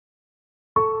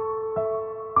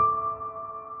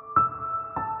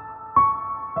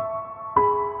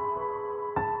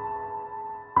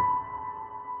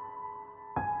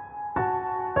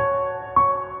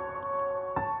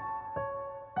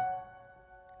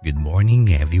Good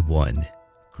morning, everyone.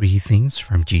 Greetings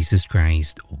from Jesus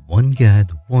Christ, One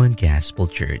God, One Gospel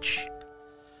Church.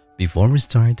 Before we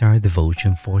start our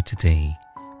devotion for today,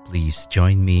 please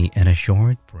join me in a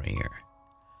short prayer.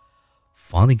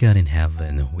 Father God in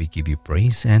heaven, we give you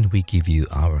praise and we give you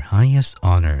our highest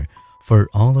honor for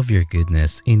all of your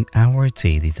goodness in our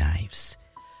daily lives.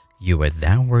 You are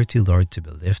thou worthy, Lord, to be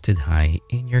lifted high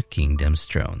in your kingdom's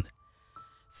throne.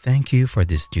 Thank you for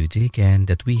this new day again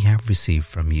that we have received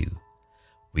from you.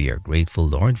 We are grateful,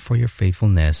 Lord, for your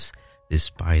faithfulness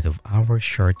despite of our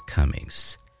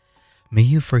shortcomings. May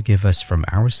you forgive us from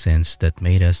our sins that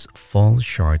made us fall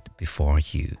short before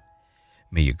you.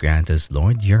 May you grant us,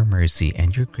 Lord, your mercy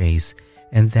and your grace,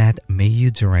 and that may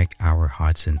you direct our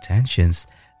hearts' intentions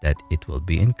that it will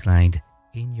be inclined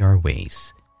in your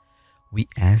ways. We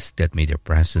ask that may the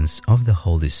presence of the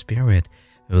Holy Spirit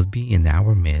will be in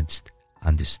our midst,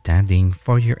 understanding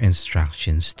for your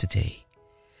instructions today.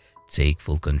 Take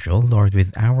full control, Lord,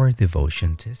 with our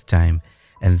devotion this time,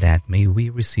 and that may we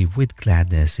receive with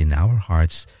gladness in our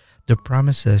hearts the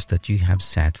promises that you have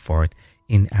set forth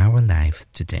in our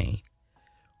life today.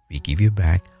 We give you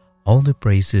back all the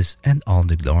praises and all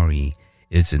the glory.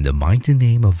 It's in the mighty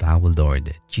name of our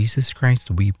Lord Jesus Christ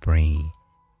we pray.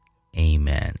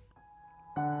 Amen.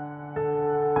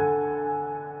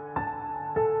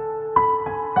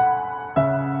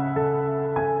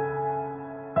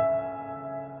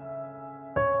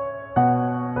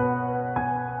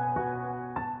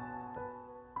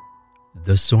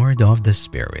 The Sword of the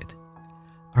Spirit.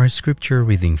 Our scripture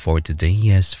reading for today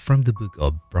is from the book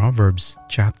of Proverbs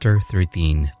chapter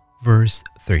 13, verse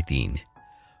 13,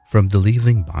 from the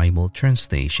Living Bible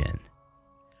translation.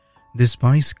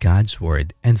 Despise God's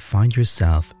word and find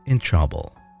yourself in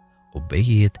trouble.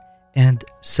 Obey it and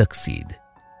succeed.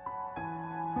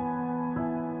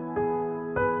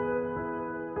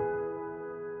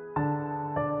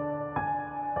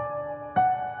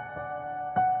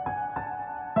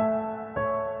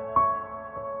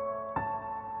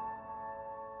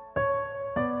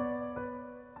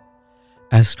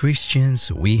 As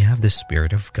Christians, we have the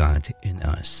Spirit of God in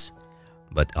us,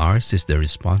 but ours is the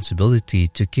responsibility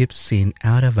to keep sin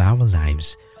out of our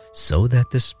lives so that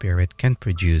the Spirit can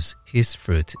produce His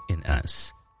fruit in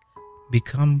us.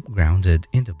 Become grounded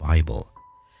in the Bible.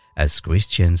 As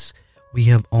Christians, we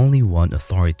have only one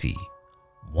authority,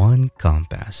 one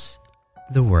compass,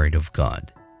 the Word of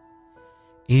God.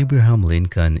 Abraham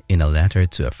Lincoln, in a letter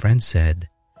to a friend, said,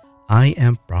 "I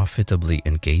am profitably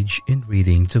engaged in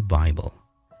reading the Bible.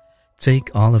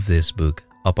 Take all of this book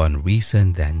upon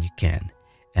reason than you can,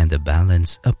 and the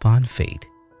balance upon faith.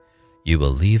 You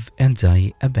will live and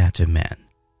die a better man."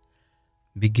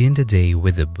 Begin the day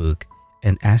with the book,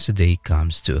 and as the day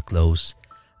comes to a close,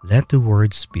 let the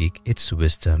word speak its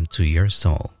wisdom to your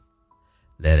soul.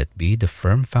 Let it be the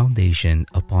firm foundation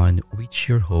upon which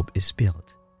your hope is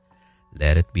built.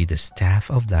 Let it be the staff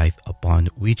of life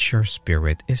upon which your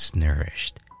spirit is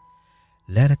nourished.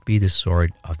 Let it be the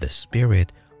sword of the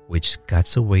Spirit which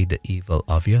cuts away the evil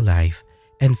of your life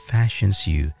and fashions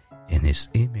you in His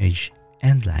image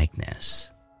and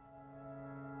likeness.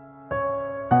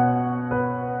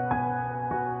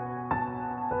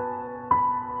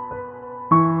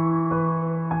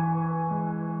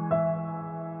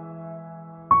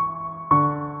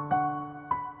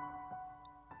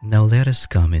 Now let us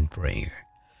come in prayer.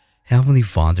 Heavenly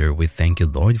Father, we thank you,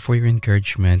 Lord, for your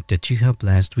encouragement that you have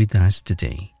blessed with us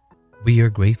today. We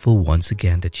are grateful once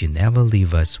again that you never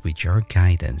leave us with your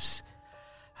guidance.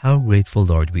 How grateful,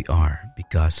 Lord, we are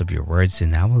because of your words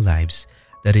in our lives,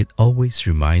 that it always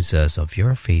reminds us of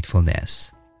your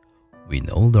faithfulness. We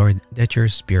know, Lord, that your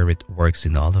Spirit works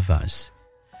in all of us.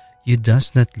 You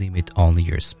does not limit only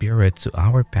your Spirit to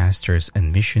our pastors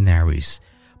and missionaries,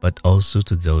 but also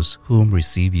to those whom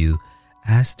receive you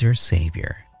as their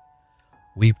Savior.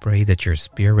 We pray that your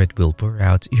Spirit will pour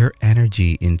out your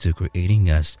energy into creating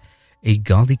us a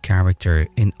godly character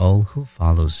in all who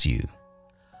follows you.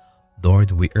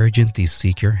 Lord, we urgently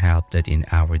seek your help that in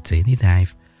our daily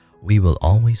life we will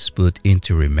always put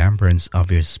into remembrance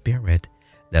of your Spirit,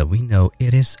 that we know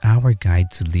it is our guide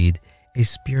to lead a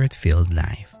Spirit-filled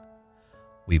life.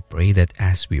 We pray that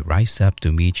as we rise up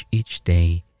to meet each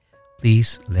day,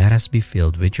 please let us be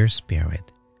filled with your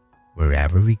Spirit.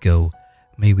 Wherever we go,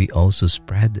 may we also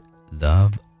spread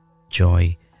love,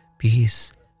 joy,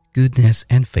 peace, goodness,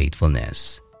 and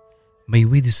faithfulness. May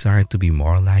we desire to be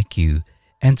more like you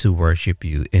and to worship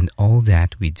you in all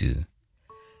that we do.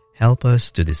 Help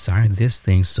us to desire these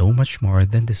things so much more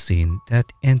than the sin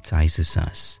that entices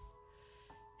us.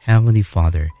 Heavenly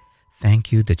Father,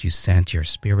 thank you that you sent your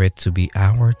Spirit to be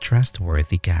our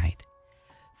trustworthy guide.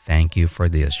 Thank you for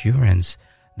the assurance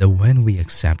that when we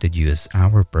accepted you as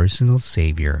our personal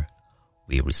Savior,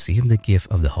 we receive the gift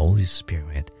of the Holy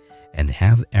Spirit and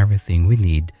have everything we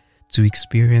need to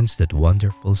experience that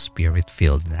wonderful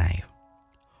Spirit-filled life.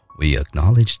 We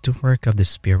acknowledge the work of the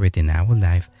Spirit in our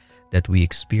life that we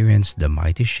experience the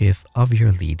mighty shift of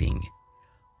your leading.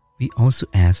 We also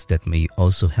ask that may you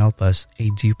also help us a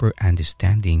deeper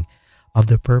understanding of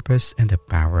the purpose and the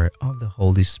power of the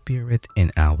Holy Spirit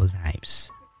in our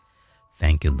lives.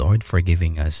 Thank you, Lord, for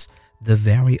giving us the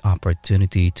very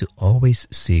opportunity to always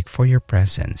seek for your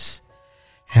presence.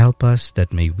 Help us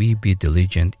that may we be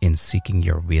diligent in seeking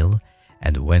your will,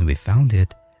 and when we found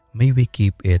it, may we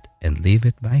keep it and live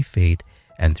it by faith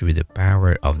and through the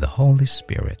power of the Holy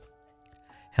Spirit.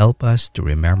 Help us to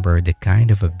remember the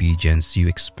kind of obedience you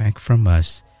expect from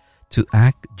us, to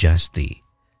act justly,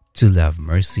 to love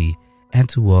mercy, and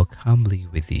to walk humbly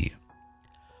with you.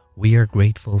 We are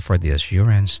grateful for the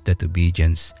assurance that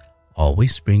obedience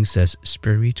always brings us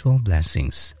spiritual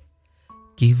blessings.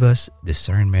 Give us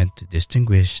discernment to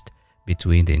distinguish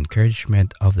between the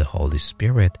encouragement of the Holy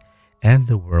Spirit and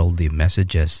the worldly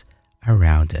messages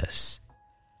around us.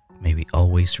 May we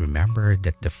always remember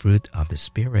that the fruit of the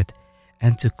Spirit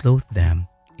and to clothe them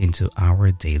into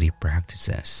our daily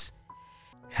practices.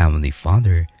 Heavenly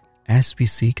Father, as we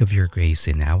seek of your grace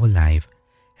in our life,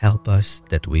 help us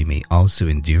that we may also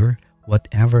endure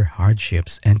whatever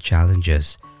hardships and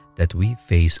challenges that we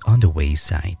face on the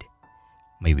wayside.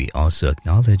 May we also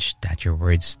acknowledge that your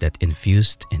words that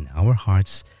infused in our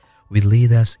hearts will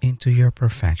lead us into your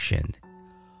perfection.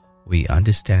 We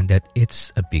understand that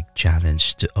it's a big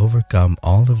challenge to overcome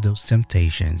all of those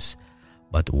temptations,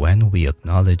 but when we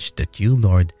acknowledge that you,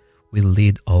 Lord, will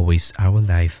lead always our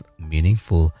life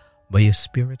meaningful by a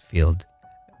Spirit-filled,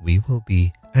 we will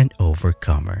be an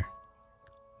overcomer.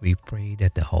 We pray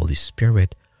that the Holy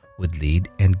Spirit would lead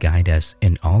and guide us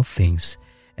in all things,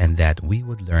 and that we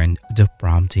would learn the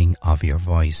prompting of your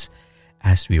voice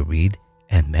as we read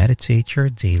and meditate your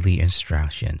daily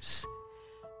instructions.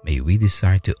 May we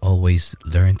desire to always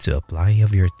learn to apply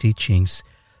of your teachings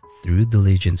through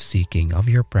diligent seeking of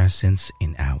your presence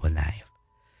in our life.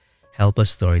 Help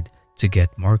us, Lord, to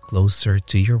get more closer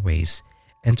to your ways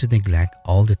and to neglect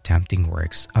all the tempting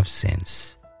works of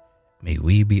sins. May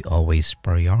we be always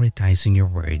prioritizing your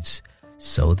words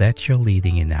so that your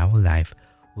leading in our life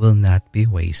will not be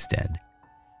wasted.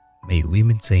 May we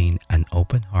maintain an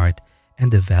open heart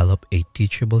and develop a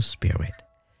teachable spirit.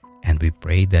 And we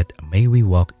pray that may we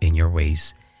walk in your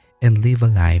ways and live a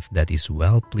life that is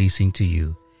well-pleasing to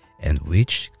you and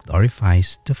which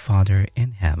glorifies the Father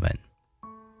in heaven.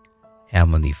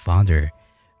 Heavenly Father,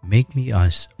 make me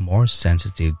us more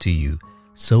sensitive to you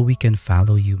so we can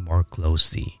follow you more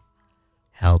closely.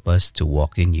 Help us to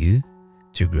walk in you,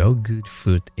 to grow good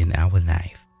fruit in our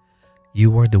life.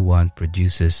 You are the one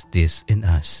produces this in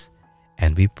us,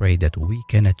 and we pray that we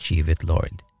can achieve it,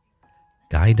 Lord.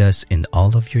 Guide us in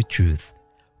all of your truth,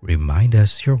 remind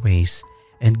us your ways,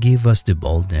 and give us the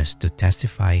boldness to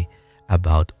testify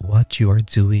about what you are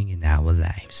doing in our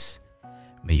lives.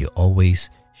 May you always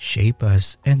shape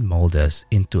us and mold us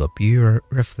into a pure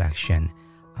reflection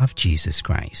of Jesus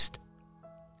Christ.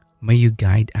 May you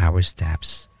guide our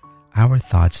steps, our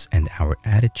thoughts, and our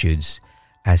attitudes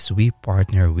as we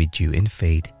partner with you in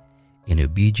faith, in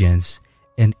obedience,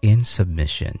 and in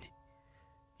submission.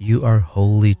 You are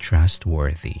wholly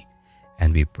trustworthy,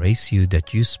 and we praise you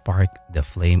that you spark the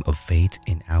flame of faith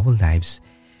in our lives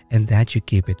and that you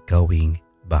keep it going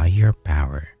by your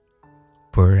power.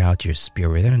 Pour out your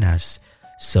Spirit on us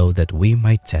so that we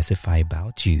might testify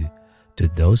about you to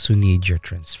those who need your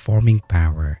transforming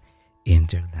power in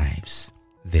their lives.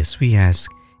 This we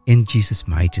ask in Jesus'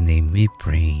 mighty name we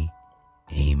pray.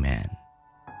 Amen.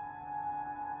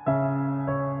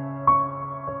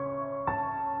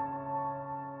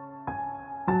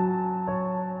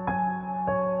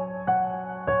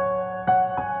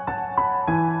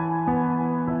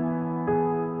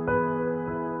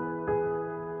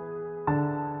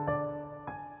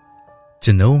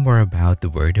 To know more about the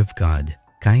Word of God,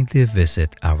 kindly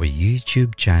visit our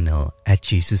YouTube channel at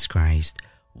Jesus Christ,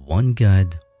 One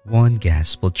God, One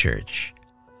Gospel Church.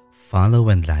 Follow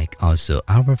and like also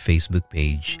our Facebook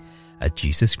page at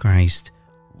Jesus Christ,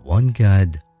 One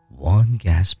God, One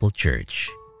Gospel Church.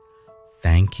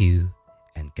 Thank you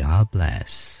and God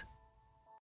bless.